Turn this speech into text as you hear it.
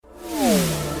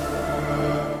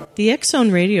The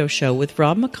X-Zone Radio Show with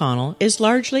Rob McConnell is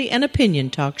largely an opinion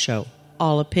talk show.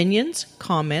 All opinions,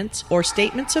 comments, or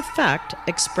statements of fact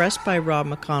expressed by Rob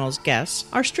McConnell's guests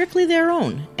are strictly their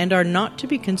own and are not to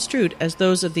be construed as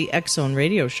those of the X-Zone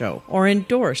Radio Show or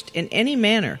endorsed in any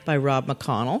manner by Rob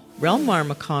McConnell, Relmar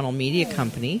McConnell Media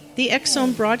Company, the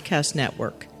X-Zone Broadcast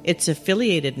Network, its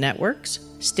affiliated networks,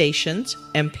 stations,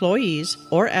 employees,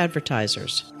 or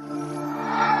advertisers.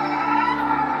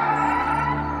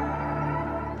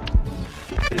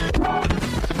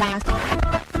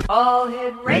 All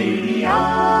Hit Radio.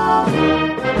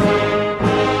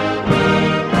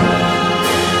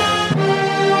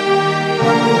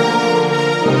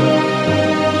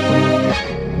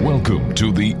 Welcome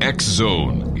to the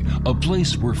X-Zone, a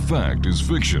place where fact is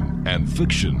fiction and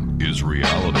fiction is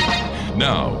reality.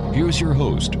 Now, here's your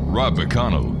host, Rob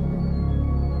McConnell.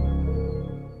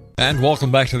 And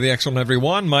welcome back to the X-Zone,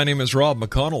 everyone. My name is Rob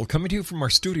McConnell, coming to you from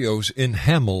our studios in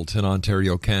Hamilton,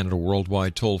 Ontario, Canada,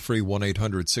 worldwide, toll-free,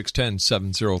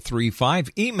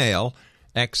 1-800-610-7035. Email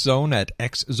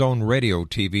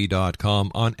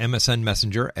xzone@xzoneradiotv.com, on MSN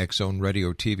Messenger,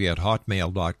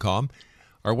 xzoneradiotv@hotmail.com.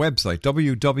 Our website,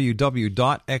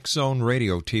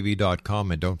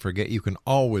 www.xzoneradiotv.com. And don't forget, you can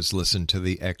always listen to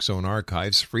the X-Zone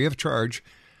archives free of charge,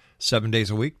 7 days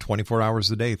a week, 24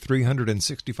 hours a day,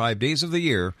 365 days of the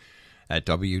year at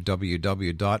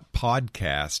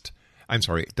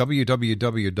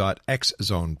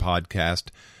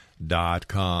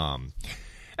www.xzonepodcast.com.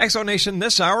 X-Zone Nation,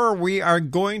 this hour we are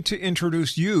going to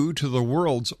introduce you to the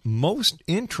world's most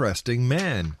interesting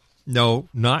man. No,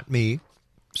 not me.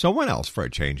 Someone else for a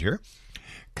change here.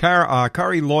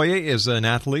 Kari Loya is an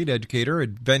athlete, educator,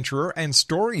 adventurer, and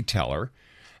storyteller,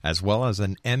 as well as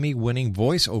an Emmy-winning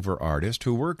voiceover artist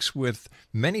who works with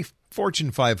many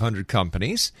Fortune 500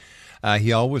 companies.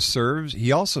 He also serves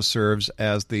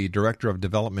as the Director of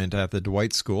Development at the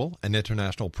Dwight School, an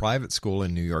international private school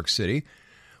in New York City,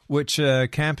 which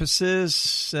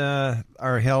campuses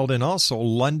are held in also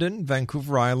London,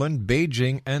 Vancouver Island,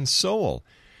 Beijing, and Seoul.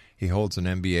 He holds an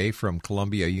MBA from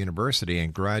Columbia University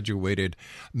and graduated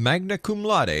magna cum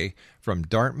laude from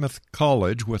Dartmouth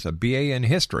College with a BA in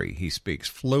history. He speaks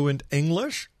fluent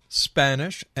English,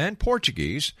 Spanish, and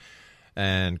Portuguese.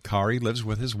 And Kari lives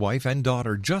with his wife and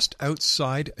daughter just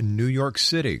outside New York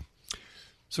City.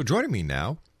 So joining me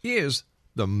now is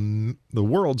the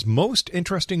world's most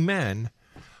interesting man,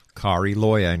 Kari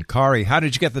Loya. And Kari, how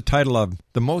did you get the title of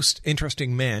the most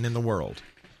interesting man in the world?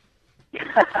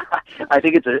 I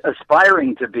think it's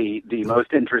aspiring to be the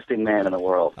most interesting man in the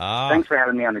world. Thanks for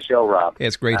having me on the show, Rob.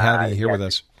 It's great having you here with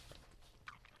us.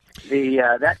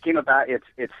 That came about.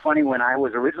 It's funny, when I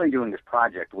was originally doing this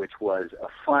project, which was a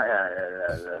fun,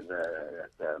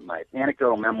 my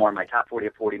anecdotal memoir, my top 40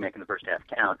 of 40, making the first half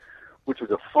count, which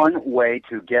was a fun way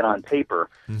to get on paper,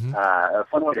 a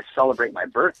fun way to celebrate my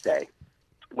birthday.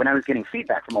 When I was getting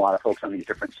feedback from a lot of folks on these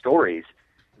different stories,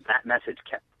 that message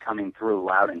kept coming through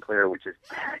loud and clear, which is,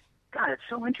 God, it's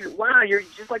so interesting. Wow, you're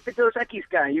just like the Dos Equis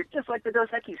guy. You're just like the Dos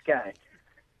Equis guy.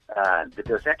 The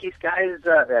Dos Equis guy is,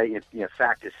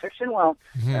 fact is fiction. Well,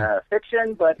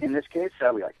 fiction, but in this case,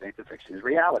 we like to think the fiction is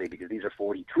reality, because these are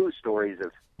 40 true stories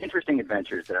of interesting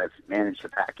adventures that I've managed to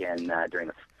pack in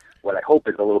during what I hope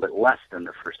is a little bit less than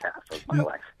the first half of my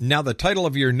life. Now, the title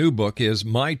of your new book is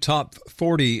My Top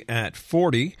 40 at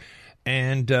 40,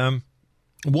 and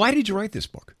why did you write this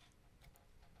book?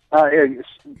 It's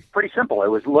pretty simple. I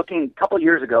was looking, a couple of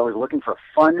years ago, I was looking for a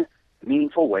fun,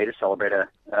 meaningful way to celebrate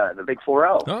the Big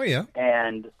 4-0. Oh, yeah.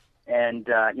 And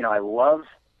I love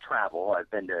travel. I've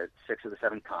been to 6 of the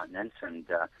 7 continents, and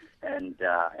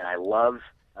I love,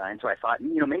 and so I thought,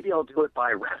 maybe I'll do it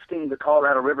by rafting the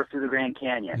Colorado River through the Grand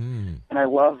Canyon. And I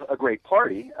love a great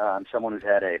party. I'm someone who's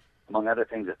had, among other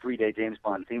things, a 3-day James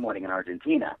Bond theme wedding in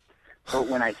Argentina. So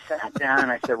when I sat down and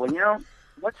I said,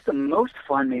 what's the most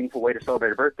fun, meaningful way to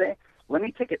celebrate a birthday? Let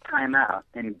me take a time out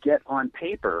and get on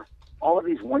paper all of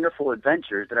these wonderful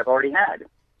adventures that I've already had,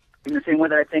 in the same way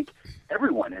that I think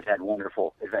everyone has had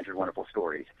wonderful adventures, wonderful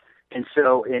stories. And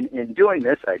so in doing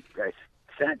this, I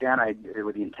sat down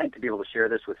with the intent to be able to share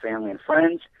this with family and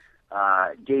friends,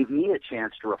 gave me a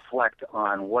chance to reflect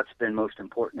on what's been most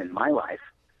important in my life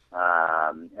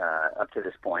up to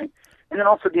this point, and then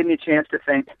also gave me a chance to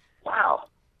think, wow,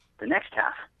 the next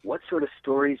half, what sort of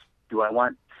stories do I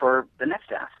want for the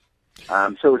next half?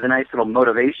 So it was a nice little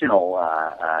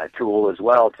motivational tool as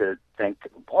well, to think,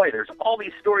 boy, there's all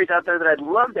these stories out there that I'd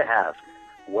love to have.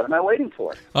 What am I waiting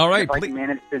for? All right. If I can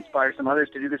manage to inspire some others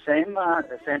to do the same,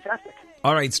 fantastic.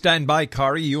 All right, stand by,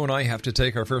 Kari. You and I have to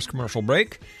take our first commercial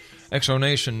break. X-Zone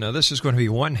Nation, this is going to be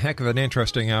one heck of an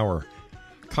interesting hour.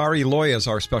 Kari Loya is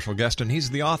our special guest, and he's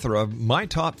the author of My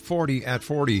Top 40 at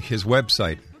 40. His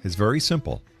website is very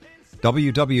simple,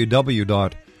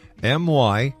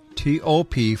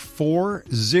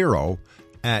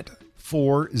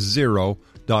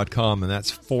 www.mytop40at40.com, and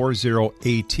that's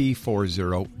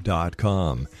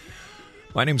 40at40.com.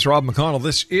 My name's Rob McConnell.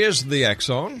 This is the X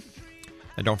Zone.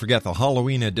 And don't forget, the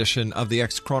Halloween edition of the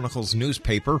X Chronicles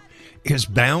newspaper is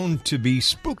bound to be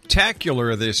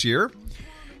spooktacular this year.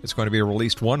 It's going to be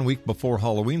released 1 week before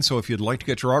Halloween, so if you'd like to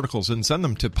get your articles in, send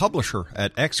them to publisher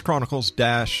at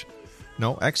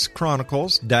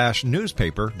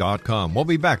xchronicles-newspaper.com. We'll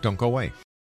be back. Don't go away.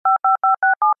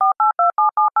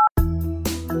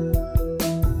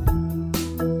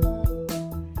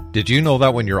 Did you know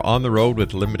that when you're on the road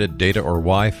with limited data or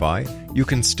Wi-Fi, you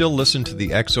can still listen to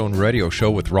the X Zone Radio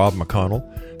Show with Rob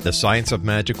McConnell, The Science of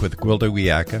Magic with Gwilda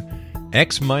Wiyaka,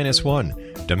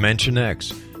 X-1, Dimension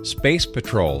X, Space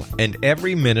Patrol, and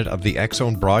every minute of the X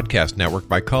Zone broadcast network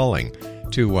by calling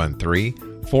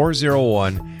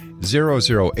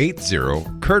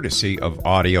 213-401-0080, courtesy of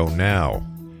Audio Now.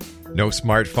 No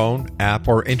smartphone, app,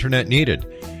 or internet needed.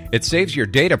 It saves your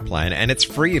data plan, and it's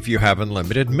free if you have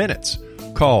unlimited minutes.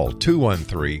 Call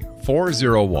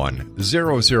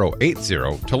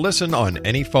 213-401-0080 to listen on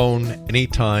any phone,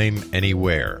 anytime,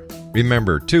 anywhere.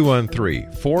 Remember,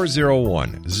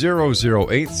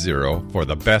 213-401-0080 for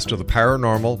the best of the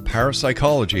paranormal,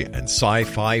 parapsychology, and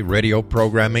sci-fi radio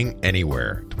programming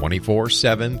anywhere,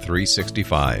 24/7,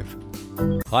 365.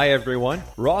 Hi everyone,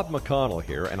 Rob McConnell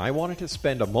here, and I wanted to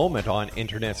spend a moment on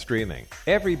internet streaming.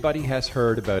 Everybody has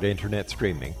heard about internet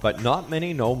streaming, but not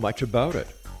many know much about it.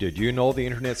 Did you know the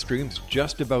internet streams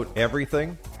just about everything?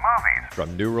 Movies.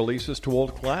 From new releases to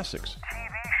old classics. TV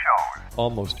shows.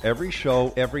 Almost every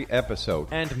show, every episode,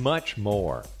 and much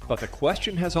more. But the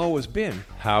question has always been,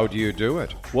 how do you do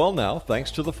it? Well now,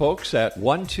 thanks to the folks at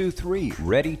 123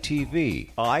 Ready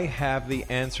TV, I have the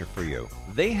answer for you.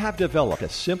 They have developed a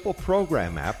simple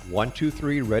program app,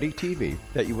 123 Ready TV,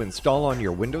 that you install on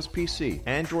your Windows PC,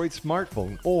 Android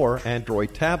smartphone, or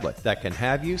Android tablet that can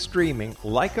have you streaming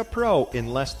like a pro in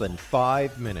less than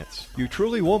 5 minutes. You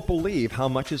truly won't believe how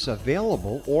much is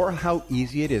available or how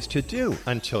easy it is to do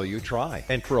until you try.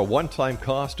 And for a one-time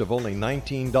cost of only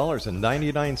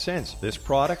 $19.99, this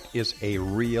product is a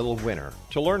real winner.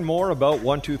 To learn more about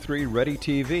 123 Ready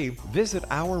TV, visit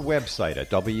our website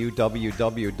at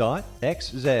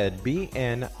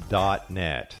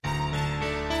www.xzbn.net.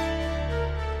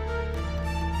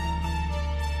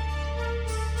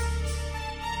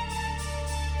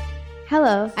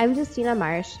 Hello, I'm Justina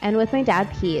Marsh, and with my dad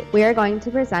Pete, we are going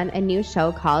to present a new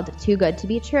show called Too Good to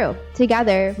Be True.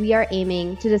 Together, we are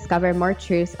aiming to discover more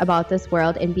truths about this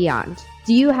world and beyond.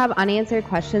 Do you have unanswered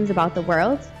questions about the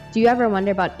world? Do you ever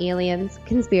wonder about aliens,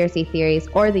 conspiracy theories,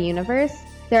 or the universe?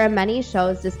 There are many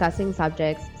shows discussing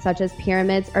subjects such as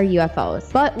pyramids or UFOs,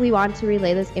 but we want to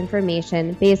relay this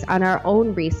information based on our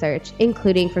own research,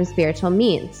 including from spiritual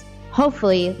means.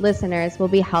 Hopefully, listeners will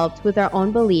be helped with their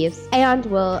own beliefs and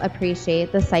will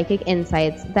appreciate the psychic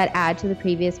insights that add to the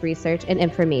previous research and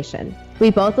information. We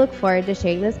both look forward to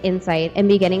sharing this insight and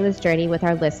beginning this journey with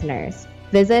our listeners.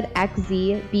 Visit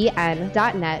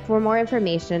xzbn.net for more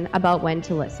information about when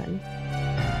to listen.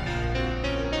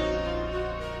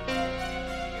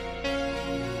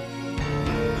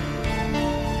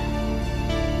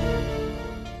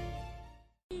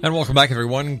 And welcome back,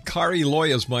 everyone. Kari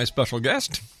Loya is my special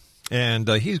guest. And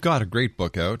he's got a great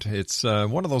book out. It's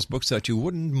one of those books that you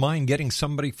wouldn't mind getting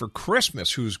somebody for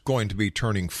Christmas who's going to be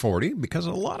turning 40, because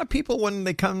a lot of people, when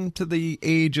they come to the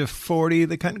age of 40,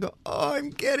 they kind of go, oh, I'm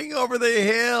getting over the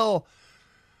hill.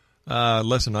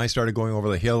 Listen, I started going over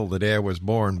the hill the day I was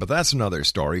born, but that's another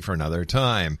story for another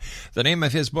time. The name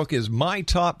of his book is My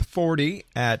Top 40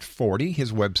 at 40.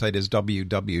 His website is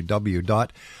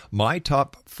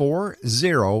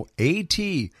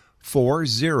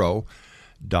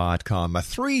www.mytop40at40.com. A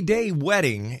 3-day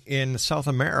wedding in South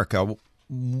America.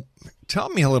 Tell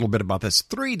me a little bit about this.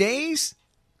 3 days?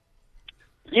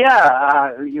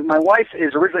 Yeah, my wife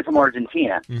is originally from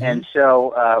Argentina, and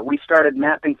so we started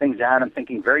mapping things out and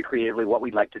thinking very creatively what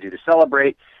we'd like to do to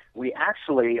celebrate. We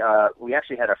actually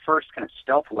had our first kind of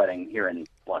stealth wedding here in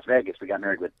Las Vegas. We got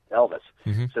married with Elvis,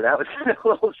 so that was a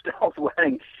little stealth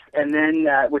wedding, and then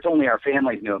which only our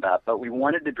families knew about. But we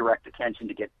wanted to direct attention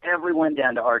to get everyone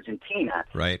down to Argentina,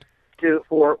 right?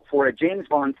 For a James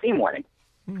Bond theme wedding.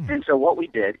 And so what we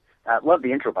did. Love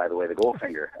the intro, by the way, the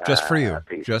Goldfinger. Just for you.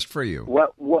 Piece. Just for you.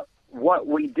 What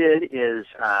we did is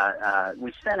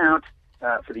we sent out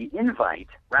for the invite,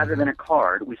 rather than a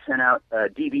card, we sent out a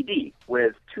DVD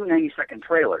with 2 90-second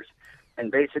trailers.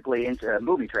 and basically into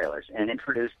movie trailers and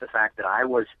introduced the fact that I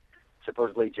was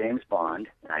supposedly James Bond,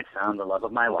 and I found the love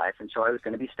of my life, and so I was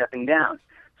going to be stepping down.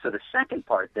 So the second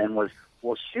part then was,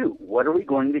 well, shoot, what are we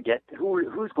going to get?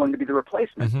 Who's going to be the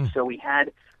replacement? Mm-hmm. So we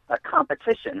had a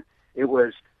competition. It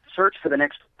was search for the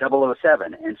next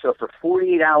 007. And so for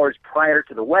 48 hours prior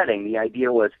to the wedding, the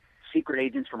idea was secret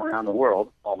agents from around the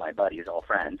world, all my buddies, all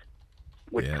friends,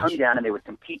 would come down and they would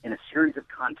compete in a series of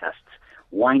contests,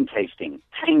 wine tasting,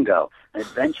 tango, an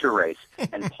adventure race,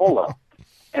 and polo.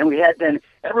 And we had then,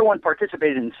 everyone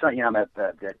participated in some, I'm a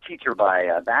teacher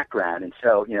by background, and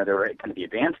so, there were kind of the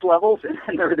advanced levels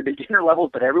and there were the beginner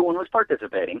levels, but everyone was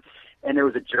participating. And there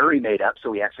was a jury made up, so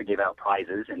we actually gave out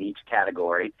prizes in each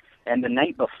category. And the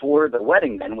night before the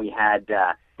wedding, then we had,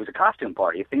 it was a costume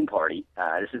party, a theme party.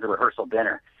 This is a rehearsal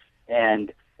dinner.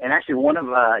 And actually one of,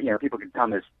 people could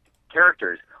come as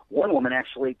characters. One woman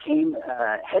actually came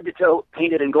head to toe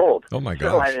painted in gold. Oh my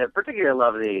gosh! So I particularly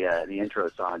love the intro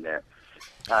song there.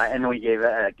 And we gave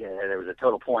there was a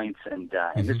total points, and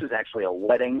this was actually a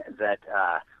wedding that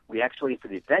we actually, for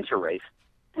the adventure race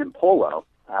in polo,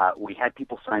 we had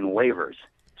people sign waivers.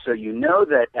 So you know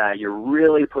that you're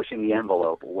really pushing the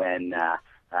envelope when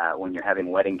you're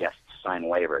having wedding guests sign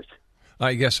waivers.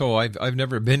 I guess so. I've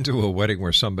never been to a wedding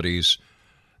where somebody's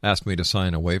asked me to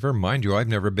sign a waiver. Mind you, I've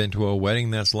never been to a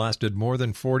wedding that's lasted more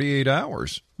than 48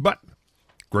 hours. But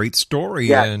great story.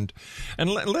 Yeah. And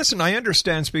listen, I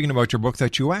understand, speaking about your book,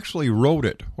 that you actually wrote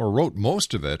it, or wrote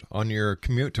most of it, on your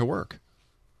commute to work.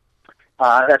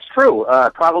 That's true.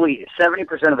 Probably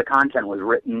 70% of the content was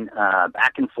written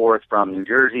back and forth from New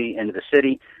Jersey into the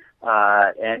city.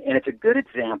 And it's a good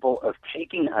example of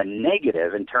taking a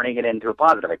negative and turning it into a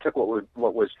positive. I took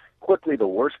what was quickly the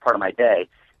worst part of my day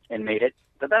and made it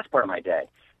the best part of my day.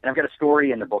 And I've got a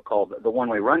story in the book called The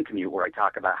One-Way Run Commute, where I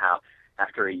talk about how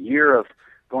after a year of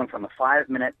going from a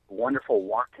 5-minute wonderful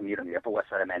walk commute on the Upper West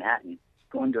Side of Manhattan,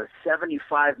 going to a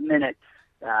 75-minute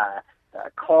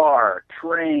car,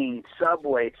 train,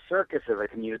 subway, circus of a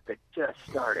commute that just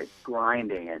started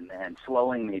grinding and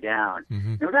slowing me down.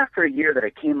 Mm-hmm. It was after a year that I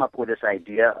came up with this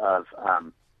idea of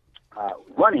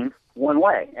running one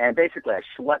way. And basically I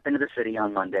schlep into the city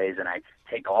on Mondays and I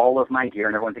take all of my gear,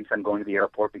 and everyone thinks I'm going to the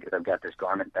airport because I've got this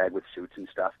garment bag with suits and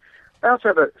stuff. I also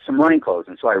have some running clothes,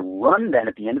 and so I run then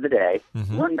at the end of the day,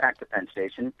 run back to Penn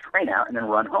Station, train out, and then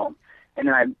run home. And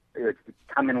then I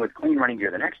come in with clean running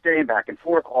gear the next day, back and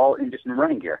forth, all in just in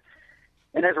running gear.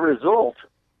 And as a result,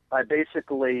 I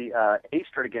basically, A,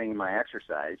 started getting my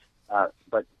exercise,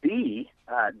 but B,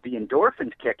 the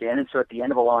endorphins kick in, and so at the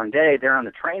end of a long day, there on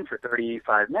the train for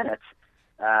 35 minutes,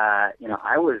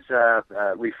 I was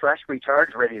refreshed,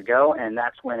 recharged, ready to go, and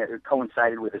that's when it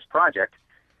coincided with this project.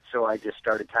 So I just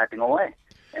started typing away,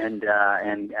 and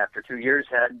after 2 years,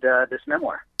 had this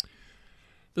memoir.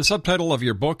 The subtitle of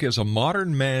your book is A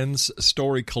Modern Man's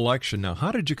Story Collection. Now,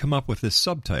 how did you come up with this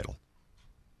subtitle?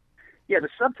 Yeah, the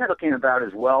subtitle came about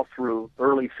as well through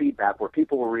early feedback where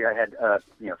people were, I had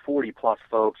 40-plus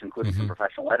folks, including some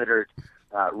professional editors,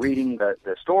 reading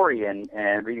the story and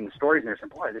reading the stories, and they're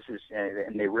saying, boy, this is,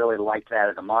 and they really liked that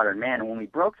as a modern man. And when we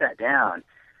broke that down,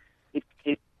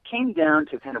 it came down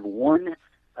to kind of one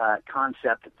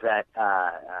concept that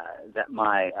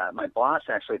my boss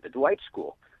actually at the Dwight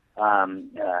School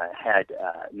had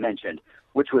mentioned,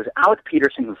 which was Alec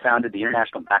Peterson, who founded the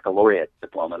International Baccalaureate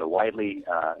Diploma, the widely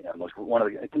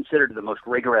considered the most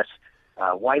rigorous,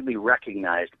 widely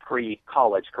recognized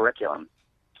pre-college curriculum.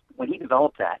 When he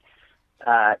developed that,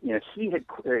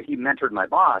 he mentored my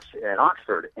boss at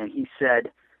Oxford, and he said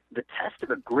the test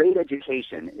of a great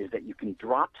education is that you can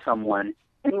drop someone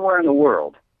anywhere in the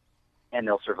world, and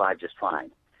they'll survive just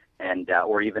fine, and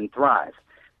or even thrive.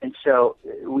 And so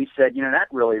we said, that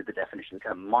really is the definition of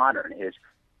kind of modern, is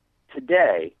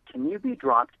today, can you be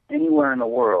dropped anywhere in the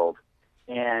world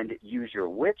and use your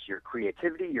wits, your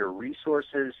creativity, your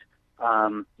resources,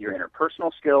 your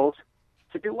interpersonal skills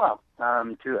to do well,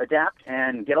 to adapt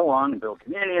and get along and build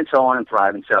community and so on and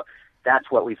thrive. And so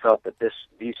that's what we felt that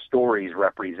these stories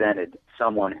represented,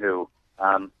 someone who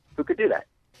could do that.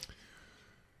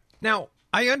 Now,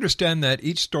 I understand that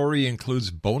each story includes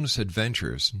bonus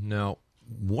adventures. Now,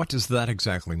 what does that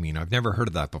exactly mean? I've never heard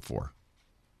of that before.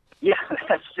 Yeah,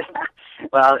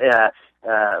 well,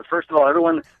 first of all,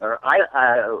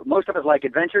 most of us like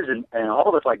adventures, and all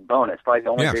of us like bonus. Probably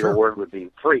the only bigger word would be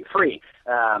free.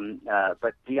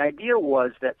 But the idea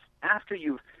was that after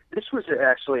this was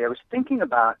actually, I was thinking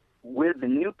about with the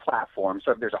new platform.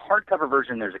 So if there's a hardcover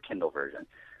version, there's a Kindle version.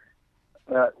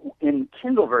 In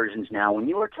Kindle versions now, when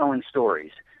you are telling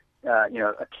stories,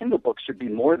 a Kindle book should be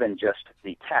more than just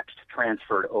the text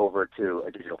transferred over to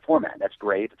a digital format. That's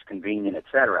great, it's convenient,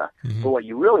 etc. Mm-hmm. But what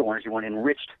you really want is you want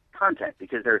enriched content,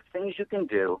 because there are things you can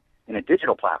do in a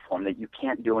digital platform that you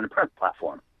can't do in a print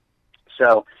platform.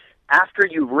 So after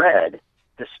you've read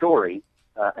the story,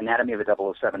 Anatomy of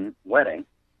a 007 Wedding,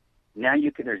 now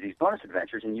there's these bonus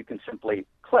adventures, and you can simply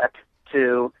click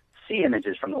to see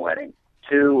images from the wedding,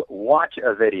 to watch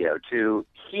a video, to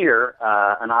hear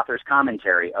an author's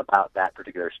commentary about that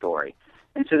particular story.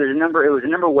 And so it was a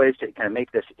number of ways to kind of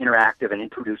make this interactive and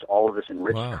introduce all of this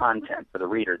enriched content for the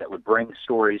reader that would bring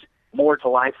stories more to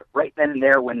life right then and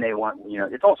there when they want.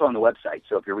 It's also on the website,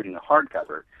 so if you're reading the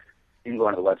hardcover, you can go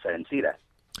onto the website and see that.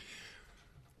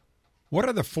 What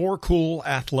are the 4 cool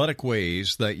athletic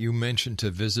ways that you mentioned to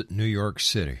visit New York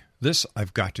City? This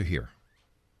I've got to hear.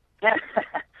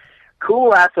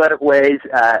 Cool athletic ways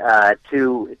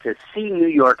to see New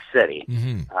York City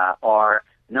are,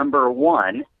 number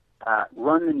 1,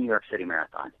 run the New York City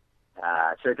Marathon.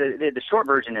 So the short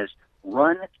version is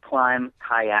run, climb,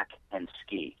 kayak, and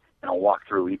ski. And I'll walk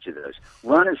through each of those.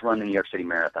 Run is run the New York City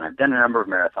Marathon. I've done a number of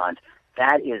marathons.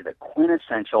 That is the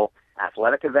quintessential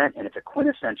athletic event, and it's a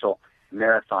quintessential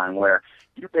marathon where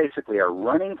you basically are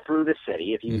running through the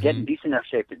city. If you can get in decent enough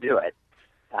shape to do it,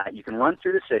 you can run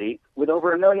through the city with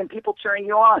over 1 million people cheering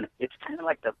you on. It's kind of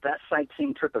like the best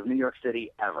sightseeing trip of New York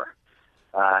City ever.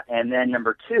 And then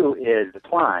number 2 is the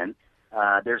climb.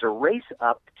 There's a race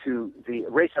up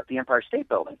the Empire State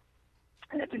Building,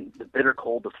 and it's in the bitter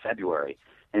cold of February.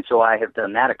 And so I have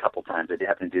done that a couple times. I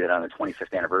happened to do that on the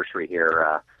 25th anniversary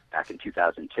here back in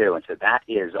 2002. And so that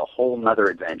is a whole nother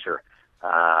adventure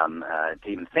to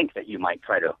even think that you might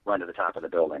try to run to the top of the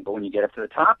building. But when you get up to the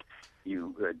top,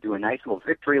 you do a nice little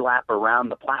victory lap around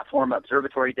the platform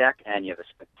observatory deck, and you have a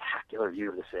spectacular view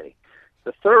of the city.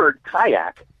 The third,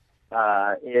 kayak,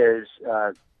 is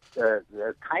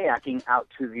kayaking out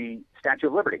to the Statue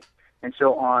of Liberty. And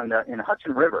so in the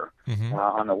Hudson River,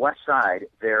 on the west side,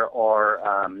 there's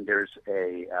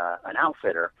an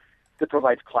outfitter that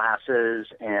provides classes,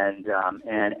 and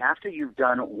after you've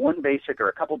done one basic or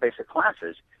a couple basic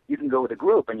classes, you can go with a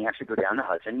group, and you actually go down the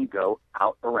Hudson, and you go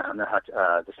out around the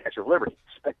Statue of Liberty.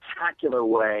 Spectacular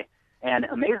way and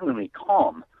amazingly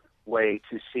calm way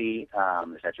to see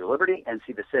the Statue of Liberty and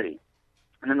see the city.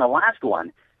 And then the last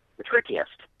one, the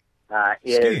trickiest,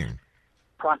 is skiing.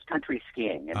 Cross-country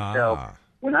skiing. And so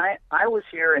when I was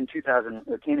here in 2000,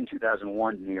 came in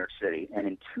 2001 to New York City, and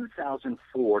in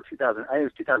 2004, I think it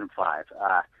was 2005,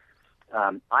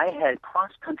 I had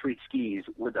cross-country skis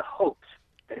with the hopes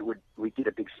that we'd get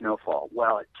a big snowfall.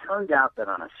 Well, it turned out that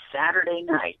on a Saturday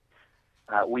night,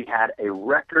 we had a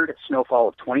record snowfall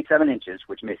of 27 inches,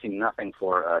 which may seem nothing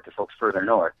to folks further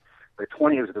north, but it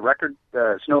was the record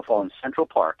snowfall in Central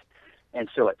Park. And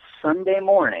so at Sunday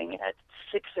morning at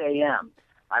 6 a.m.,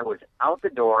 I was out the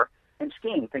door and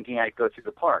skiing, thinking I'd go through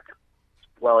the park.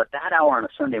 Well, at that hour on a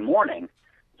Sunday morning,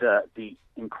 the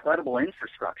incredible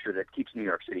infrastructure that keeps New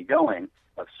York City going,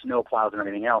 of snow plows and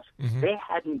everything else, they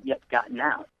hadn't yet gotten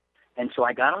out. And so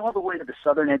I got all the way to the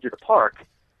southern edge of the park,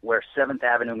 where 7th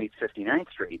Avenue meets 59th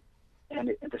Street,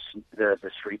 and the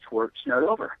streets were snowed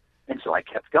over. And so I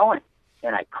kept going,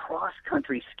 and I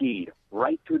cross-country skied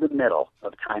right through the middle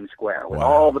of Times Square with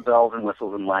all the bells and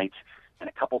whistles and lights, and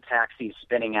a couple taxis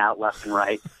spinning out left and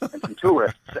right, and some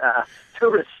tourists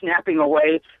snapping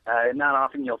away. Not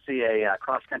often you'll see a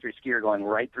cross-country skier going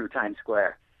right through Times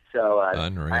Square. So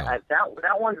Unreal.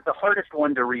 that one's the hardest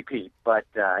one to repeat, but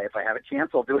if I have a chance,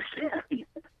 I'll do it again.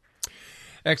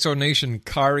 Exo Nation,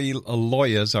 Kari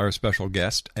Loya is our special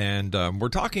guest, and we're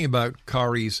talking about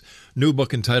Kari's new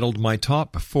book entitled My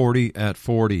Top 40 at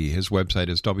 40. His website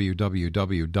is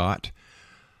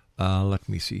let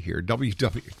me see here.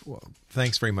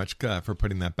 Thanks very much for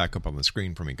putting that back up on the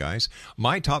screen for me, guys.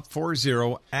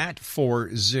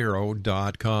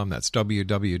 mytop40at40.com. That's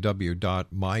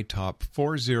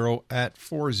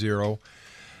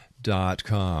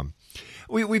www.mytop40at40.com.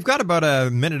 We've got about a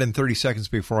minute and 30 seconds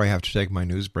before I have to take my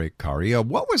news break, Kari.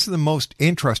 What was the most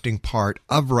interesting part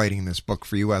of writing this book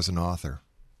for you as an author?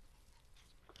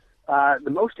 The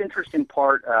most interesting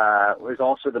part was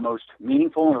also the most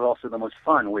meaningful and was also the most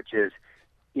fun, which is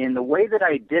in the way that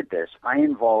I did this, I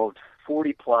involved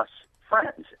 40-plus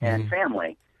friends and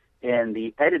family in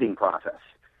the editing process.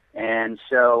 And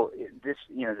so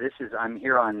I'm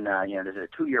here on, this is a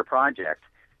 2-year project.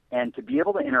 And to be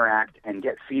able to interact and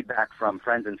get feedback from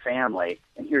friends and family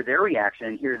and hear their reaction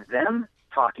and hear them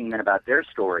talking then about their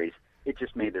stories, it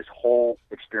just made this whole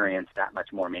experience that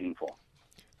much more meaningful.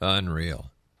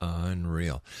 Unreal.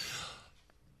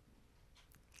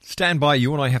 Stand by.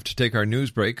 You and I have to take our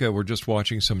news break. We're just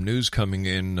watching some news coming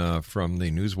in from the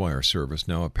Newswire service.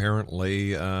 Now,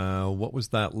 apparently, what was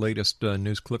that latest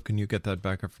news clip? Can you get that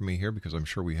back up for me here? Because I'm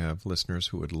sure we have listeners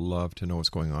who would love to know what's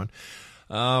going on.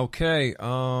 Okay,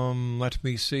 let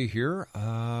me see here.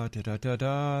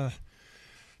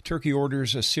 Turkey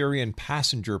orders a Syrian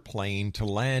passenger plane to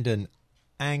land in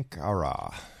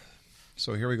Ankara.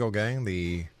 So here we go, gang.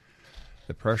 The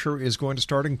pressure is going to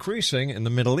start increasing in the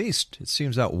Middle East. It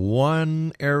seems that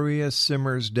one area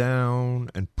simmers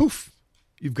down and poof,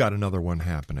 you've got another one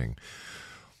happening.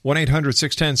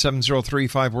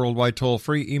 1-800-610-7035 worldwide toll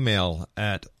free. Email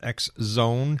at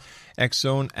xzone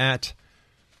at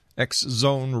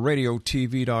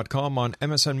xzoneradiotv.com, on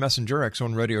MSN Messenger,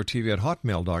 xzoneradiotv at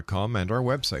hotmail.com, and our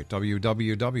website,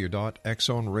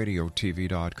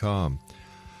 www.xzoneradiotv.com.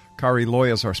 Kari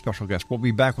Loya is our special guest. We'll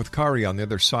be back with Kari on the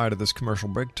other side of this commercial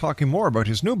break, talking more about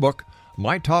his new book,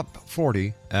 My Top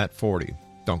 40 at 40.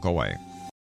 Don't go away.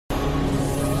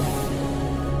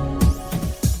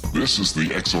 This is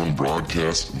the X-Zone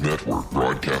Broadcast Network,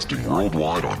 broadcasting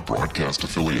worldwide on broadcast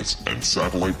affiliates and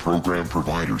satellite program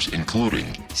providers, including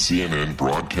CNN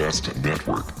Broadcast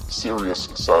Network, Sirius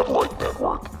Satellite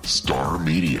Network, Star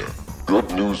Media,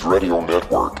 Good News Radio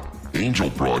Network, Angel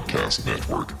Broadcast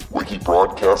Network, Wiki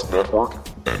Broadcast Network,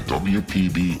 and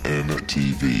WPBN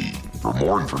TV. For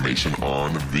more information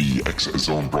on the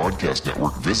X-Zone Broadcast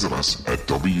Network, visit us at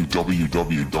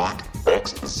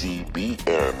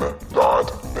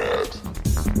www.xzbn.net.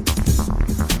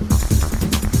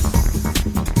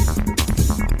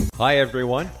 Hi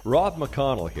everyone, Rob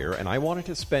McConnell here, and I wanted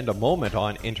to spend a moment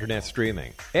on internet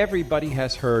streaming. Everybody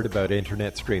has heard about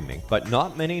internet streaming, but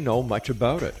not many know much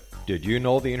about it. Did you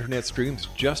know the internet streams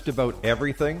just about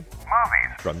everything?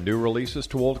 Movies. From new releases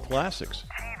to old classics.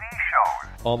 TV shows.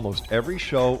 Almost every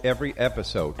show, every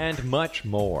episode, and much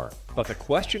more. But the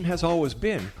question has always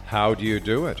been, how do you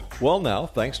do it? Well now,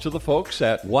 thanks to the folks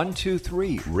at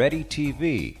 123 Ready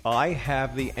TV, I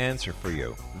have the answer for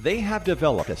you. They have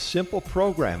developed a simple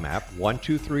program app,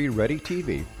 123 Ready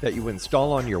TV, that you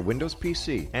install on your Windows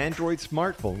PC, Android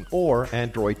smartphone, or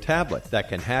Android tablet that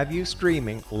can have you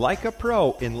streaming like a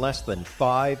pro in less than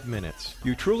 5 minutes.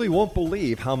 You truly won't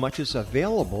believe how much is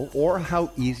available or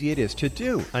how easy it is to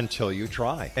do until you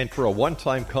try. And for a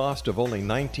one-time cost of only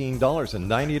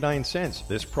 $19.99,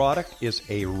 this product is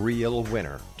a real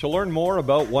winner. To learn more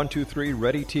about 123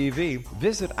 Ready TV,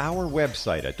 visit our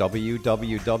website at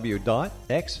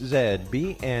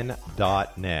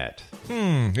www.xzbn.net.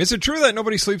 Is it true that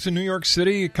nobody sleeps in New York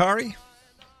City, Kari?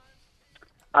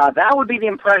 That would be the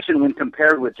impression when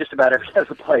compared with just about every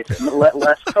other place,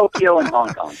 less Tokyo and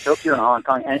Hong Kong.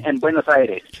 And Buenos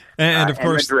Aires. And of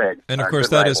course, Madrid. And of course,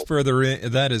 that is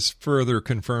further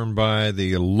confirmed by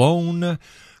the lone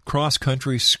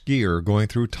cross-country skier going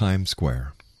through Times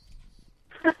Square.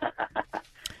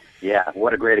 Yeah,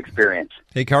 what a great experience.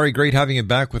 Hey, Kari, great having you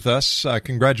back with us.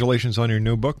 Congratulations on your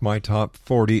new book, My Top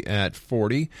 40 at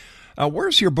 40.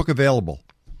 Where's your book available?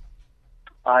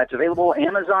 It's available at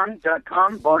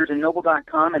Amazon.com,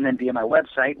 BarnesandNoble.com, and then via my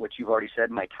website, which you've already said,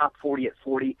 my top 40 at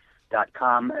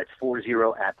 40.com. It's 40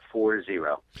 at 40.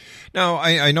 Now,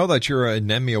 I know that you're an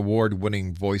Emmy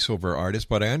Award-winning voiceover artist,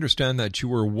 but I understand that you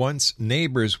were once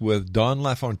neighbors with Don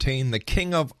LaFontaine, the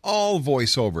king of all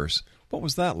voiceovers. What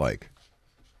was that like?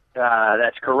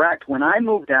 That's correct. When I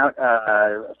moved out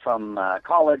from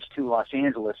college to Los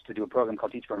Angeles to do a program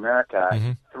called Teach for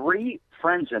America, 3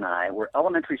 friends and I were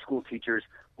elementary school teachers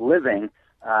living.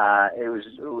 It was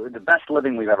the best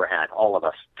living we've ever had, all of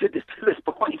us. To this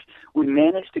point, we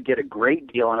managed to get a great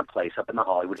deal on a place up in the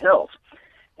Hollywood Hills.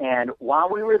 And while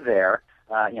we were there,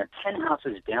 10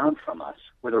 houses down from us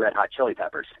were the Red Hot Chili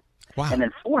Peppers. Wow. And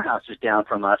then 4 houses down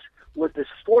from us was this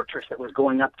fortress that was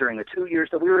going up during the 2 years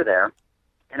that we were there.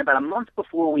 And about a month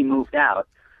before we moved out,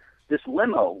 this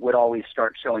limo would always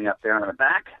start showing up there on the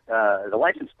back. The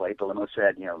license plate, the limo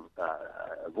said,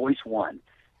 Voice 1.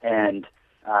 And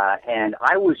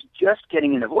I was just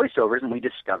getting into voiceovers, and we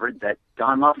discovered that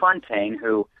Don LaFontaine,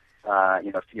 who,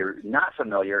 if you're not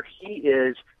familiar, he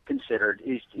is considered,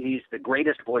 he's the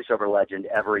greatest voiceover legend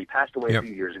ever. He passed away a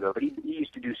few years ago, but he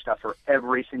used to do stuff for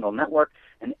every single network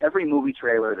and every movie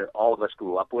trailer that all of us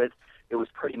grew up with. It was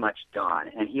pretty much Don.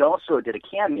 And he also did a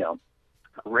cameo,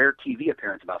 a rare TV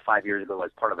appearance about 5 years ago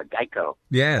as part of a Geico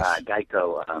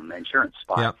insurance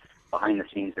spot behind the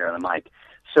scenes there on the mic.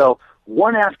 So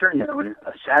one afternoon,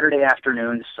 a Saturday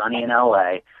afternoon, sunny in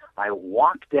L.A., I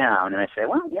walk down and I say,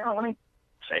 let me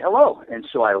say hello. And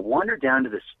so I wander down to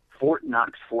this Fort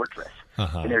Knox fortress,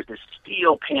 and there's this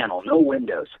steel panel, no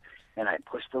windows. And I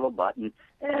push the little button,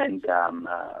 and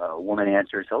a woman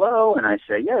answers, hello, and I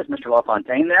say, yes, Mr.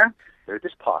 LaFontaine there? There's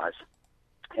this pause.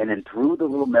 And then through the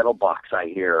little metal box I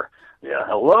hear, yeah,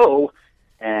 hello,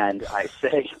 and I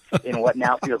say in what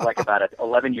now feels like about an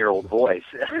 11-year-old voice,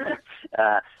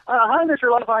 hi,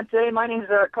 Mr. LaFontaine, my name's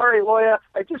Kari, Loya.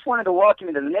 I just wanted to welcome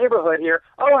you to the neighborhood here.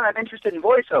 Oh, and I'm interested in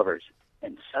voiceovers.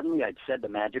 And suddenly I'd said the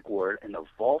magic word, and the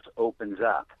vault opens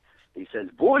up. He says,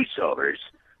 voiceovers,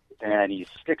 and he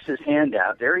sticks his hand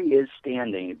out. There he is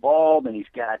standing, bald, and he's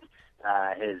got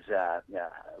his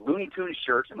Looney Tunes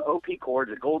shirt, some OP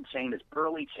cords, a gold chain, his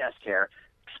burly chest hair,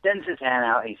 extends his hand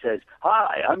out, and he says,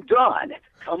 hi, I'm Don.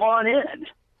 Come on in.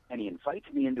 And he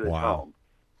invites me into his home.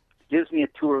 Gives me a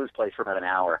tour of his place for about an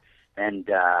hour. And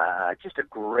just a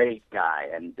great guy.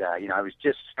 And, I was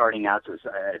just starting out, so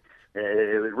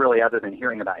it was really other than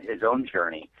hearing about his own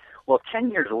journey. Well, 10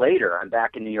 years later, I'm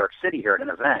back in New York City here at an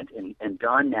event, and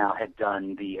Don now had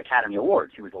done the Academy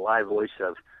Awards. He was the live voice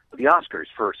of the Oscars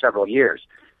for several years.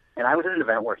 And I was at an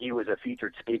event where he was a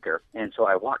featured speaker, and so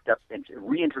I walked up and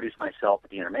reintroduced myself at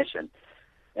the intermission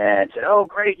and said, oh,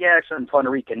 great, yeah, it's fun to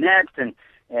reconnect, and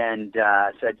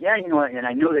said, yeah, and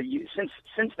I know that you, since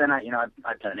then,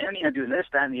 I've done an Emmy, I'm doing this,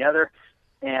 that, and the other,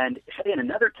 and in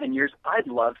another 10 years, I'd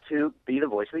love to be the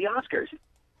voice of the Oscars.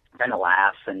 Kind of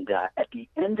laughs, and at the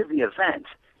end of the event,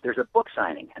 there's a book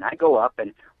signing, and I go up,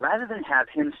 and rather than have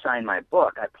him sign my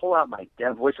book, I pull out my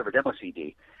voiceover demo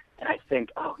CD, and I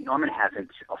think, I'm going to have him,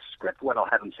 I'll script what I'll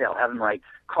have him say. I'll have him write,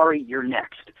 Kari, you're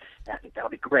next. And I think that'll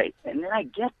be great. And then I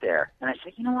get there, and I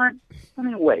say, you know what, let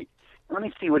me wait. Let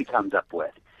me see what he comes up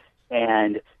with.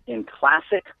 And in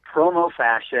classic promo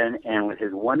fashion, and with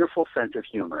his wonderful sense of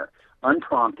humor,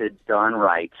 unprompted, Don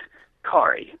writes,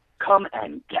 Kari, come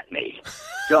and get me,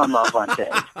 John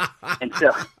LaFontaine. And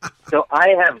so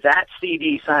I have that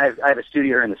CD. I have a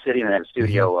studio here in the city, and I have a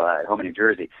studio at home in New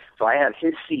Jersey. So I have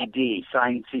his CD,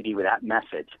 signed CD with that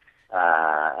message,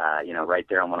 right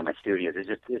there on one of my studios.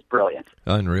 It's brilliant.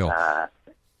 Unreal.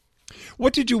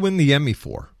 What did you win the Emmy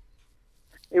for?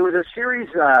 It was a series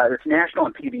that's national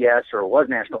on PBS, or was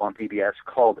national on PBS,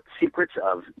 called Secrets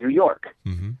of New York.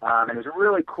 Mm-hmm. And it was a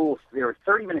really cool, there were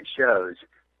 30-minute shows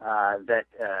that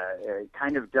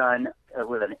kind of done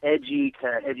with an edgy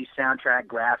soundtrack,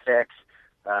 graphics,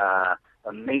 a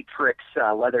Matrix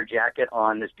leather jacket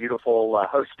on this beautiful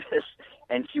hostess,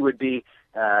 and she would be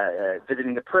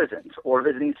visiting the prisons, or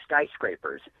visiting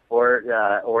skyscrapers, or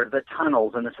the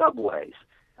tunnels and the subways,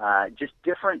 just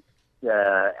different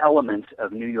elements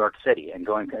of New York City, and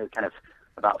going kind of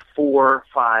about 4 or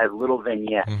 5 little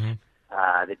vignettes. Mm-hmm.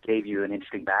 That gave you an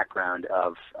interesting background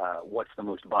of what's the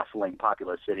most bustling,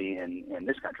 populous city in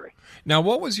this country. Now,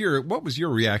 what was your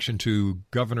reaction to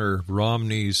Governor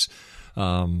Romney's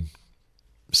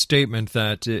statement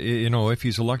that if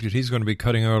he's elected, he's going to be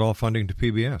cutting out all funding to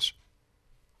PBS?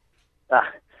 I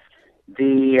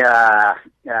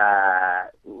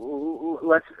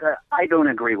don't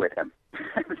agree with him.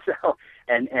 So,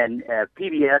 and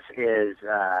PBS is,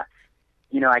 I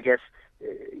guess.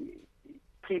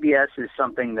 PBS is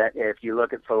something that, if you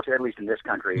look at folks, at least in this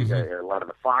country, mm-hmm. A lot of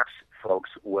the Fox folks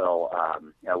will,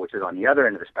 which is on the other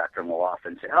end of the spectrum, will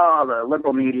often say, oh, the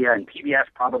liberal media, and PBS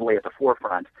probably at the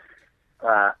forefront.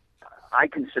 I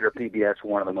consider PBS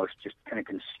one of the most just kind of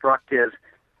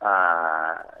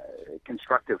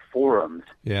constructive forums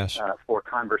yes. For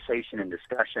conversation and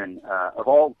discussion of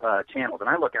all channels. And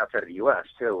I look outside of the U.S.,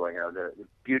 too. The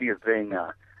beauty of being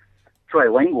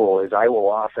trilingual is I will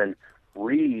often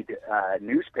read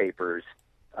newspapers,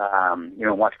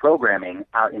 watch programming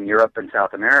out in Europe and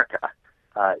South America,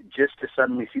 just to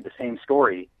suddenly see the same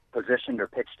story positioned or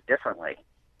pitched differently,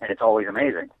 and it's always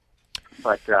amazing.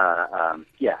 But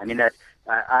that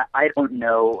I don't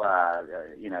know.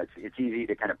 It's easy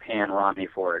to kind of pan Romney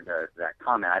for that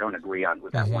comment. I don't agree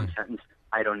with that mm-hmm. one sentence.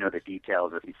 I don't know the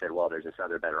details if he said, well, there's this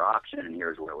other better option, and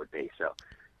here's where it would be. So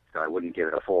I wouldn't give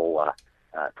it a full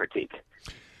critique.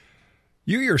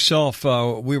 You yourself,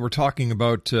 we were talking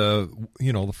about, the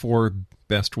 4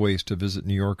 best ways to visit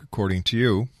New York, according to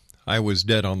you. I was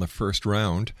dead on the first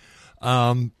round.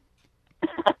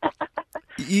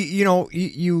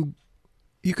 You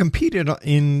competed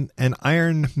in an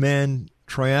Ironman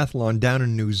triathlon down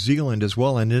in New Zealand as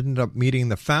well, and ended up meeting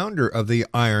the founder of the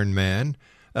Ironman,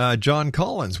 John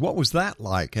Collins. What was that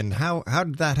like, and how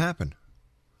did that happen?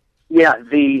 Yeah, back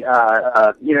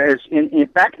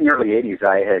in the early '80s,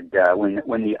 I had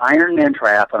when the Ironman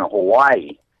triathlon in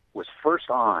Hawaii was first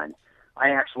on.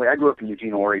 I grew up in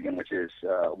Eugene, Oregon, which is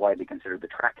widely considered the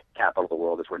track capital of the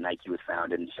world. It's where Nike was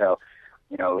founded, and so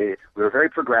we were very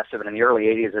progressive. And in the early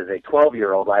 '80s, as a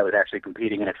 12-year-old, I was actually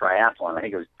competing in a triathlon. I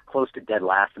think it was close to dead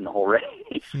last in the whole race,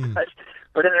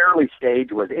 but at an early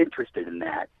stage was interested in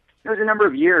that. It was a number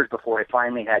of years before I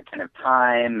finally had kind of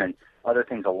time and other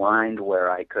things aligned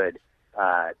where I could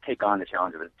take on the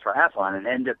challenge of a triathlon, and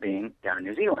ended up being down in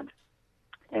New Zealand.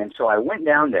 And so I went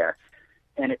down there,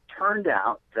 and it turned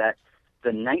out that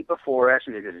the night before,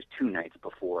 actually it was 2 nights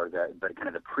before, but kind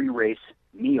of the pre-race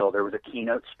meal, there was a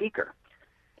keynote speaker.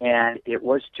 And it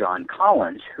was John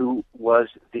Collins, who was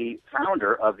the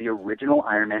founder of the original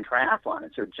Ironman triathlon.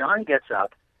 And so John gets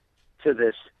up to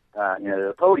this,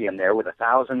 the podium there with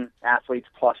 1,000 athletes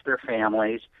plus their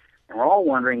families, and we're all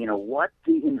wondering, what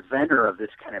the inventor of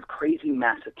this kind of crazy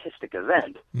masochistic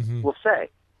event will say.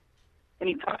 And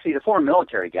he's a former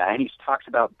military guy, and he talks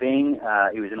about being,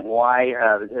 he was in Hawaii,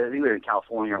 he was in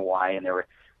California or Hawaii, and they were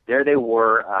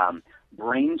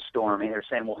brainstorming. They were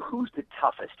saying, well, who's the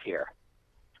toughest here?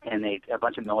 And a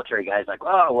bunch of military guys like,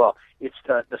 oh, well, it's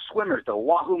the swimmers, the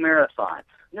Oahu Marathon.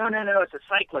 No, it's the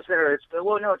cyclists. It's the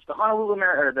Honolulu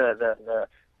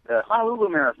the Honolulu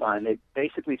Marathon. And they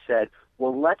basically said,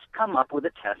 well, let's come up with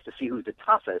a test to see who's the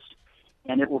toughest,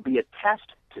 and it will be a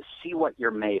test to see what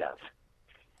you're made of.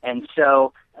 And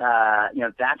so,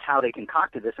 that's how they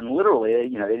concocted this. And literally, they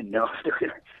didn't know if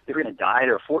they were going to die.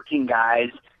 There were 14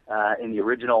 guys in the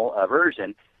original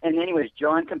version. And anyways,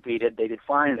 John competed. They did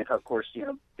fine. And of course,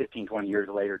 15, 20 years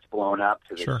later, it's blown up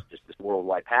to just this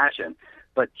worldwide passion.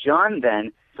 But John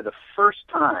then, for the first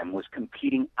time, was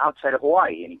competing outside of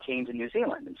Hawaii, and he came to New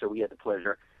Zealand. And so we had the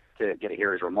pleasure to get to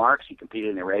hear his remarks. He competed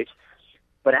in the race.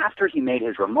 But after he made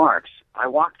his remarks, I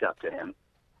walked up to him,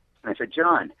 and I said,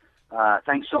 John,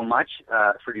 thanks so much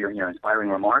for your inspiring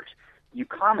remarks. You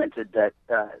commented that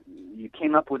you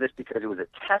came up with this because it was a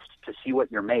test to see what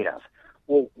you're made of.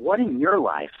 Well, what in your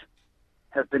life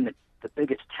have been the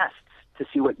biggest tests to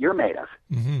see what you're made of?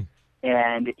 Mm-hmm.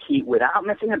 And he, without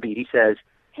missing a beat, he says,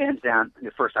 hands down,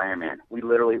 the first Ironman. We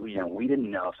literally, we didn't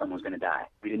know if someone was going to die.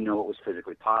 We didn't know what was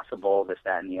physically possible, this,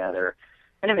 that, and the other.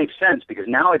 And it makes sense because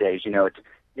nowadays,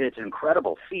 it's an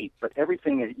incredible feat, but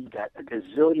everything is, you got a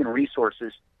gazillion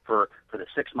resources for the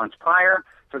 6 months prior,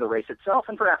 for the race itself,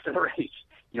 and for after the race.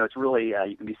 It's really,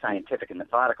 you can be scientific and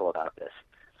methodical about this.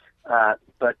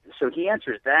 But so he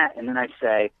answers that, and then I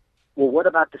say, well, what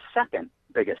about the second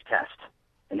biggest test?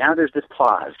 And now there's this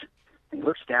pause, and he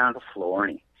looks down at the floor,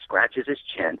 and he scratches his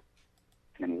chin,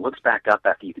 and then he looks back up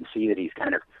after you can see that he's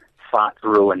kind of fought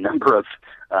through a number of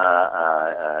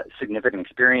significant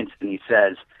experiences, and he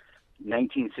says,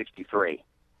 1963,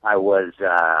 I was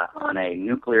on a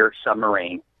nuclear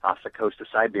submarine off the coast of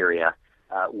Siberia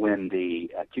when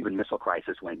the Cuban Missile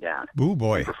Crisis went down. Ooh,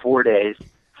 boy. And for 4 days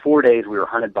we were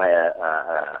hunted by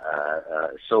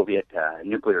a Soviet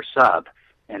nuclear sub,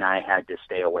 and I had to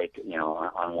stay awake,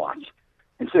 on watch.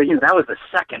 And so, that was the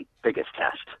second biggest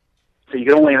test. So you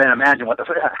can only imagine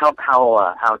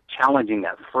how challenging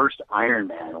that first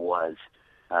Ironman was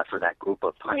for that group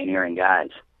of pioneering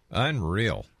guys.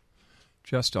 Unreal.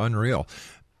 Just unreal.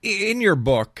 In your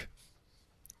book,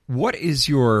 what is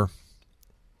your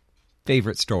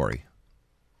favorite story?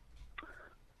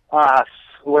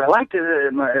 What I like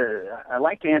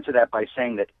to answer that by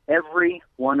saying that every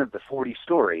one of the 40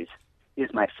 stories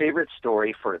is my favorite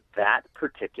story for that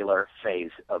particular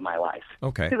phase of my life.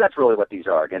 Okay. Because that's really what these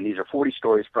are. Again, these are 40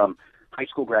 stories from high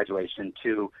school graduation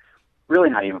to really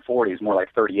not even 40, it's more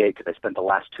like 38 because I spent the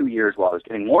last 2 years while I was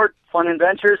getting more fun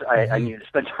adventures. I needed to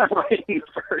spend time writing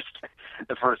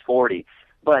the first 40.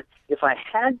 But if I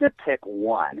had to pick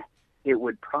one, it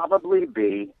would probably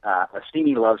be a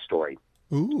steamy love story,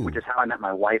 which is how I met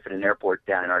my wife at an airport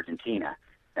down in Argentina.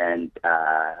 And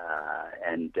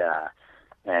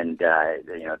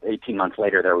 18 months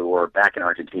later, there we were back in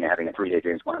Argentina having a 3-day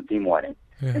James Bond theme wedding.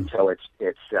 Yeah. And so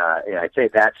I'd say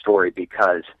that story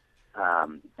because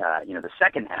the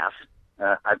second half,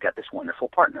 I've got this wonderful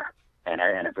partner, and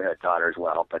a daughter as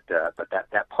well. But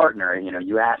that partner,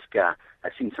 you ask.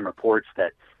 I've seen some reports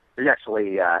that there's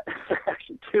actually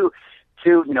two.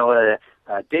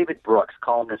 David Brooks,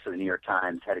 columnist of the New York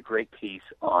Times, had a great piece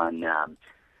on.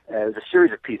 It was a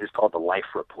series of pieces called The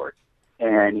Life Report,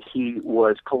 and he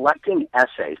was collecting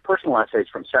essays, personal essays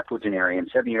from septuagenarian,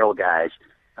 7-year-old guys,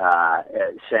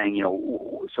 saying,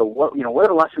 so what are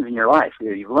the lessons in your life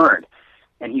that you've learned?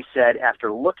 And he said,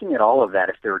 after looking at all of that,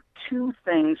 if there are two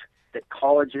things that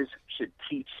colleges should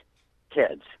teach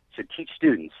kids, should teach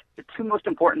students, the two most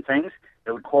important things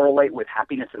that would correlate with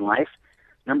happiness in life,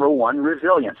 number one,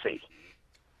 resiliency.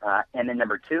 And then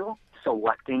number two,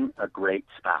 selecting a great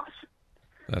spouse.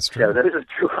 That's true. So those are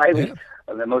two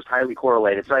the most highly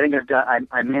correlated. So I think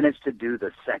I managed to do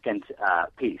the second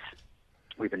piece.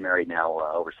 we've been married now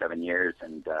over 7 years,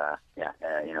 and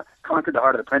conquered the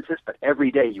heart of the princess. But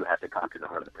every day you have to conquer the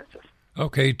heart of the princess.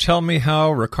 Okay, tell me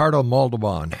how Ricardo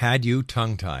Montalban had you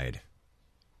tongue-tied.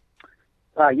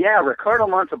 Ricardo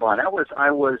Montalban. I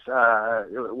was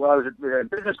at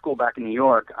business school back in New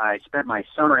York. I spent my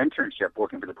summer internship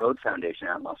working for the Broad Foundation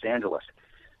out in Los Angeles.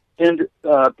 And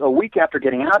a week after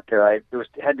getting out there, I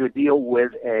had to deal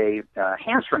with a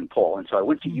hamstring pull, and so I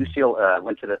went to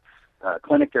went to the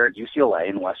clinic there at UCLA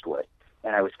in Westwood,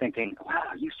 and I was thinking, wow,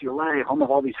 UCLA, home of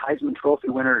all these Heisman Trophy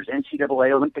winners,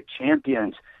 NCAA Olympic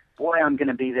champions. Boy, I'm going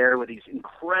to be there with these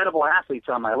incredible athletes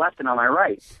on my left and on my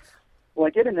right. Well, I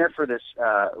get in there for this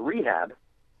rehab,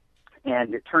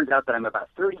 and it turns out that I'm about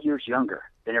 30 years younger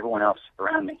than everyone else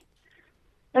around me.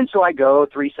 And so I go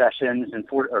 3 sessions and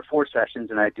 4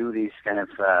 sessions, and I do these kind of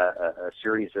a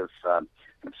series of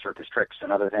circus tricks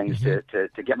and other things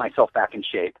to get myself back in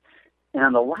shape. And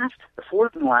on the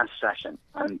fourth and last session,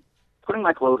 I'm putting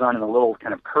my clothes on in a little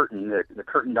kind of curtain, the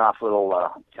curtained off little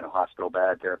kind of hospital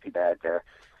bed, therapy bed there.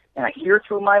 And I hear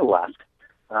through my left,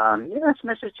 yes,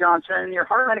 Mrs. Johnson, your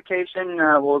heart medication,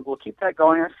 we'll keep that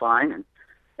going, that's fine. And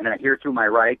then I hear through my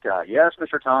right, yes,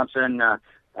 Mr. Thompson,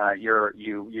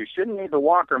 you shouldn't need the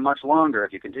walker much longer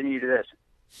if you continue to do this.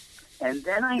 And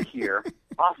then I hear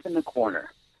off in the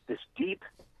corner this deep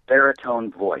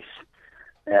baritone voice.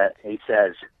 He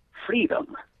says,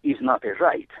 "Freedom is not a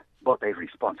right, but a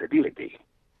responsibility."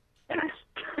 And I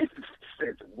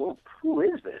said, well, who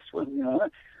is this? Well,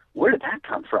 where did that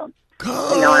come from?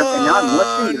 And now I'm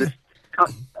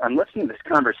listening to this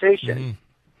conversation,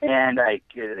 and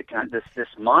this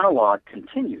monologue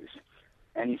continues.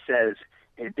 And he says,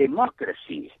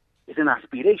 "Democracy is an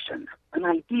aspiration, an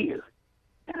ideal."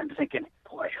 And I'm thinking,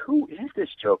 boy, who is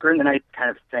this joker? And then I kind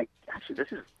of think, actually,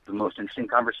 this is the most interesting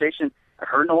conversation I've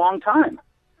heard in a long time.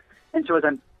 And so as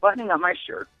I'm buttoning up my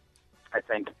shirt, I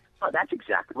think, oh, that's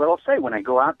exactly what I'll say when I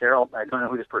go out there. I don't know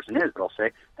who this person is, but I'll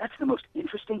say, that's the most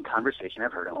interesting conversation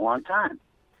I've heard in a long time.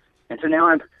 And so now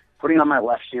I'm putting on my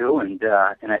left shoe, and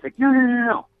I think,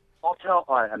 no.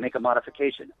 I make a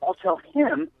modification. I'll tell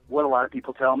him what a lot of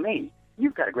people tell me.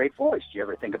 You've got a great voice. Do you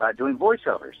ever think about doing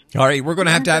voiceovers? All right, we're going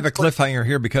to have a cliffhanger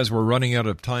here because we're running out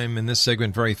of time in this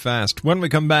segment very fast. When we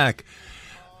come back,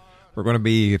 we're going to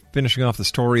be finishing off the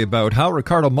story about how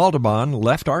Ricardo Montalban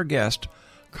left our guest,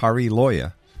 Kari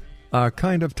Loya,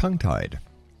 kind of tongue-tied.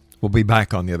 We'll be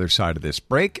back on the other side of this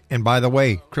break. And by the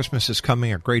way, Christmas is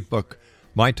coming, a great book,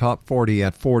 My Top 40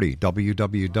 at 40,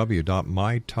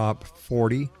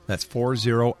 www.mytop40, that's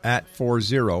 40 at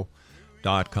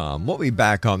 40.com. We'll be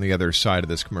back on the other side of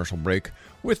this commercial break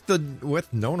with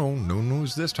no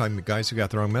news this time. The guys who got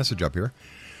the wrong message up here.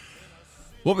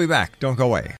 We'll be back. Don't go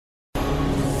away.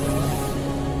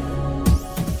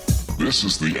 This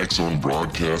is the X-Zone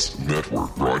Broadcast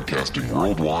Network, broadcasting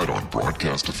worldwide on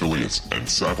broadcast affiliates and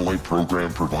satellite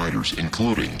program providers,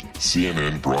 including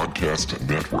CNN Broadcast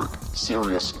Network,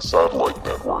 Sirius Satellite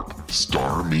Network,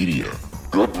 Star Media,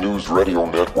 Good News Radio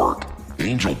Network,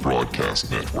 Angel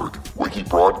Broadcast Network, Wiki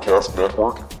Broadcast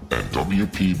Network, and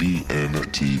WPBN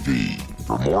TV.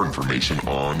 For more information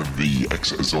on the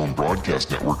X-Zone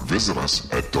Broadcast Network, visit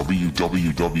us at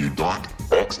www.xzbn.net.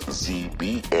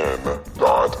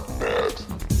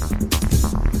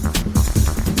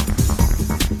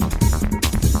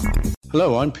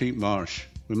 Hello, I'm Pete Marsh.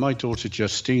 With my daughter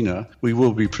Justina, we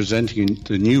will be presenting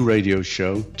the new radio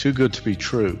show, Too Good to Be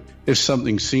True. If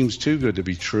something seems too good to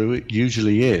be true, it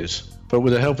usually is. But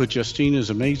with the help of Justina's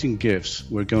amazing gifts,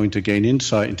 we're going to gain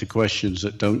insight into questions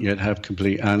that don't yet have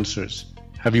complete answers.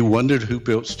 Have you wondered who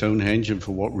built Stonehenge and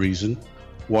for what reason?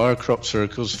 Why are crop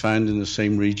circles found in the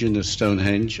same region as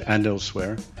Stonehenge and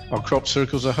elsewhere? Are crop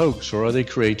circles a hoax, or are they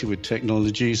created with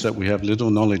technologies that we have little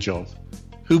knowledge of?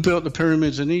 Who built the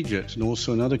pyramids in Egypt and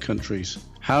also in other countries?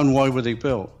 How and why were they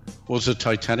built? Was the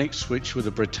Titanic switched with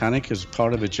the Britannic as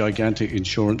part of a gigantic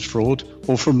insurance fraud,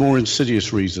 or for more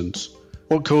insidious reasons?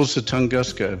 What caused the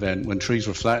Tunguska event when trees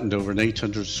were flattened over an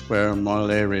 800 square mile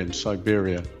area in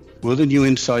Siberia? Will the new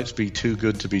insights be too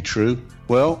good to be true?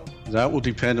 Well, that will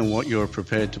depend on what you are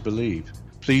prepared to believe.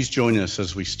 Please join us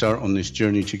as we start on this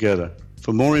journey together.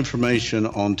 For more information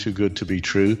on Too Good to Be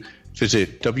True,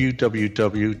 visit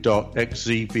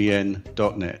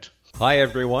www.xzbn.net. Hi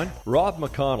everyone, Rob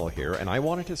McConnell here, and I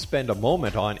wanted to spend a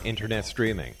moment on internet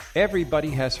streaming. Everybody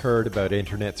has heard about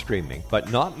internet streaming,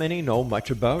 but not many know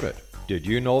much about it. Did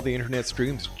you know the internet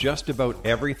streams just about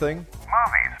everything?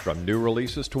 Movies. From new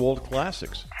releases to old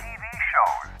classics. TV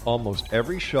shows. Almost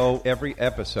every show, every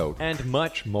episode, and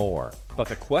much more. But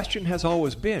the question has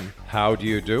always been, how do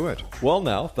you do it? Well,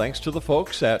 now, thanks to the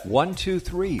folks at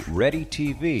 123 Ready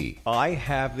TV, I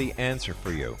have the answer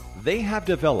for you. They have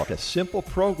developed a simple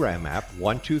program app,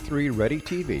 123 Ready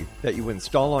TV, that you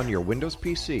install on your Windows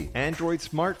PC, Android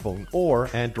smartphone,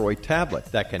 or Android tablet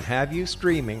that can have you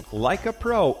streaming like a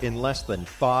pro in less than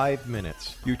 5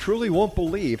 minutes. You truly won't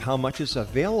believe how much is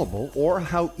available or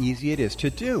how easy it is to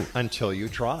do until you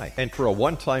try. And for a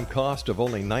one-time cost of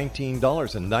only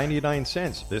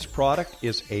 $19.99, this product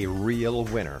is a real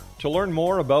winner. To learn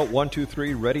more about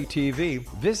 123 Ready TV,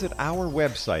 visit our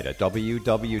website at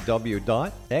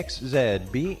www.xzbn.net.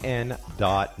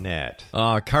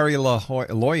 Kari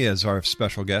Loya is our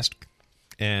special guest.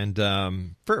 And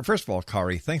first of all,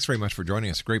 Kari, thanks very much for joining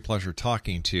us. Great pleasure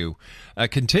talking to you.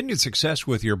 Continued success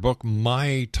with your book,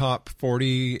 My Top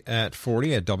 40 at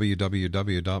 40 at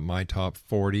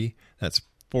www.mytop40. That's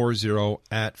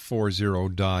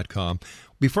 40@40.com.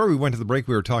 Before we went to the break,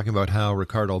 we were talking about how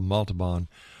Ricardo Montalban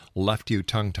left you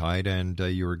tongue-tied, and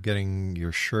you were getting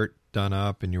your shirt done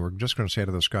up, and you were just going to say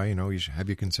to this guy, have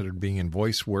you considered being in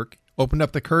voice work? Opened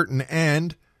up the curtain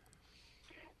and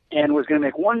was going to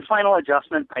make one final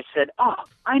adjustment. I said,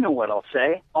 I know what I'll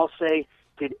say. I'll say,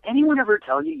 did anyone ever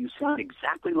tell you sound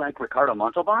exactly like Ricardo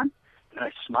Montalban? And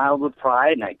I smiled with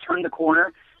pride, and I turned the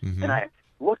corner, and I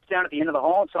looked down at the end of the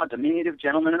hall and saw a diminutive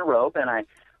gentleman in a robe, and I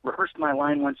rehearsed my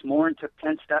line once more and took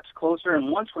 10 steps closer,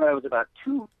 and once when I was about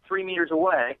 2-3 meters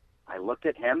away, I looked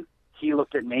at him, he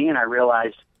looked at me, and I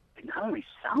realized it not only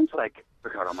sounds like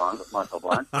Ricardo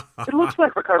Montalban, it looks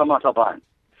like Ricardo Montalban.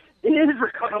 It is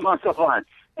Ricardo Montalban.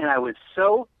 And I was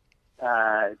so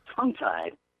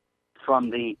tongue-tied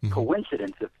from the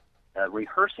coincidence of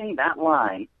rehearsing that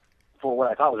line for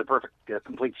what I thought was a perfect,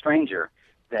 complete stranger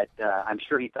that I'm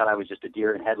sure he thought I was just a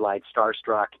deer in headlights,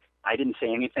 starstruck. I didn't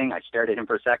say anything. I stared at him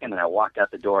for a second, and I walked out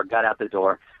the door, got out the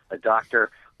door. A doctor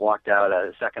walked out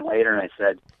a second later, and I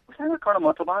said, was that Ricardo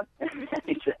Montalban? And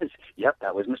he says, yep,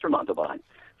 that was Mr. Montalban.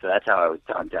 So that's how I was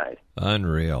tongue-tied.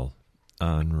 Unreal.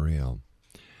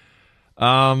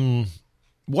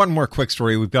 One more quick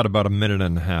story. We've got about a minute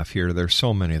and a half here. There's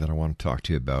so many that I want to talk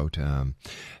to you about.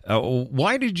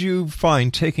 Why did you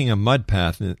find taking a mud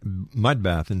bath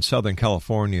in Southern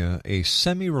California a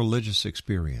semi-religious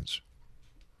experience?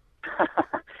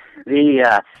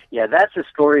 That's a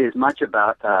story as much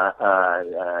about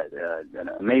an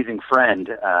amazing friend,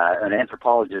 an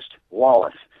anthropologist,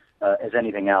 Wallace, as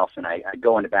anything else. And I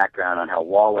go into background on how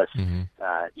Wallace,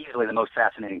 easily the most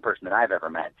fascinating person that I've ever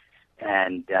met,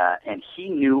 and he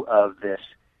knew of this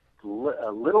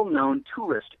little-known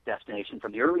tourist destination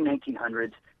from the early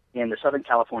 1900s in the Southern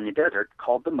California desert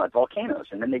called the Mud Volcanoes,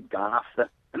 and then they'd gone off the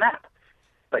map.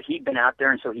 But he'd been out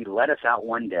there, and so he let us out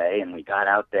one day, and we got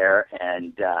out there,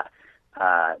 and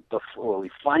before we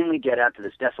finally get out to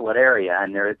this desolate area,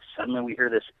 and there suddenly we hear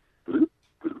this, and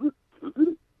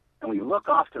we look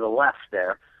off to the left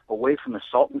there, away from the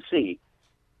Salton Sea,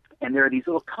 and there are these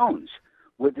little cones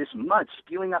with this mud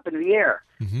spewing up into the air.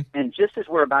 And just as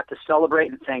we're about to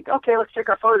celebrate and think, okay, let's take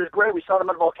our photos, great, we saw the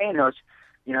mud volcanoes,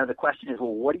 the question is,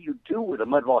 well, what do you do with a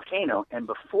mud volcano? And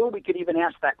before we could even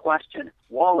ask that question,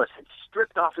 Wallace had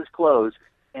stripped off his clothes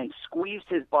and squeezed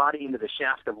his body into the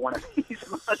shaft of one of these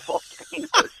mud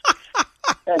volcanoes.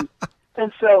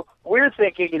 And so we're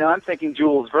thinking, I'm thinking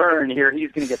Jules Verne here,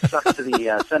 he's going to get sucked to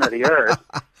the center of the earth.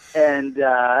 And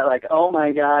oh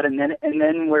my God. And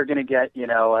then we're going to get,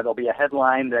 there'll be a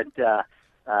headline that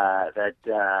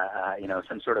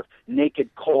some sort of naked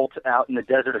colt out in the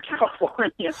desert of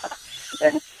California,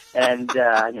 and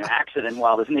accident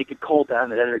while this naked colt out in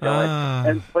the desert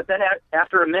going. But then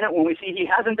after a minute, when we see he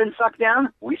hasn't been sucked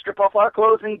down, we strip off our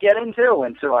clothes and get in too.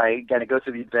 And so I kind of go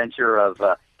through the adventure of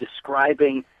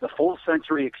describing the full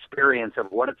sensory experience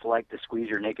of what it's like to squeeze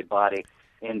your naked body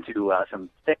into some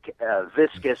thick,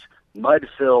 viscous,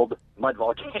 mud-filled mud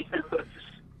volcanoes.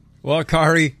 Well,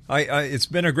 Kari, it's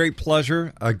been a great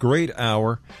pleasure, a great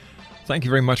hour. Thank you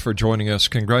very much for joining us.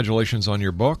 Congratulations on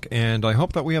your book, and I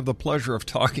hope that we have the pleasure of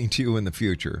talking to you in the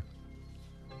future.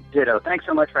 Ditto. Thanks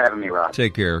so much for having me, Rob.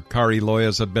 Take care. Kari Loya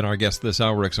has been our guest this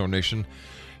hour, X Zone Nation.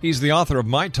 He's the author of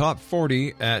My Top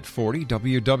 40 at 40,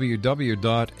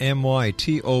 www.mytop,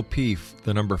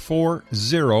 the number 40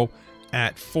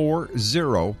 at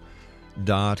 40.com.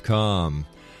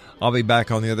 I'll be back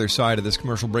on the other side of this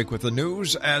commercial break with the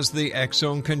news as the X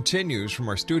Zone continues from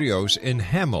our studios in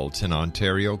Hamilton,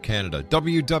 Ontario, Canada.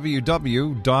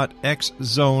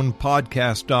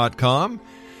 www.xzonepodcast.com,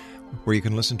 where you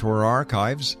can listen to our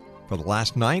archives for the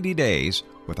last 90 days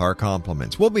with our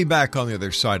compliments. We'll be back on the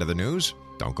other side of the news.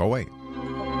 Don't go away.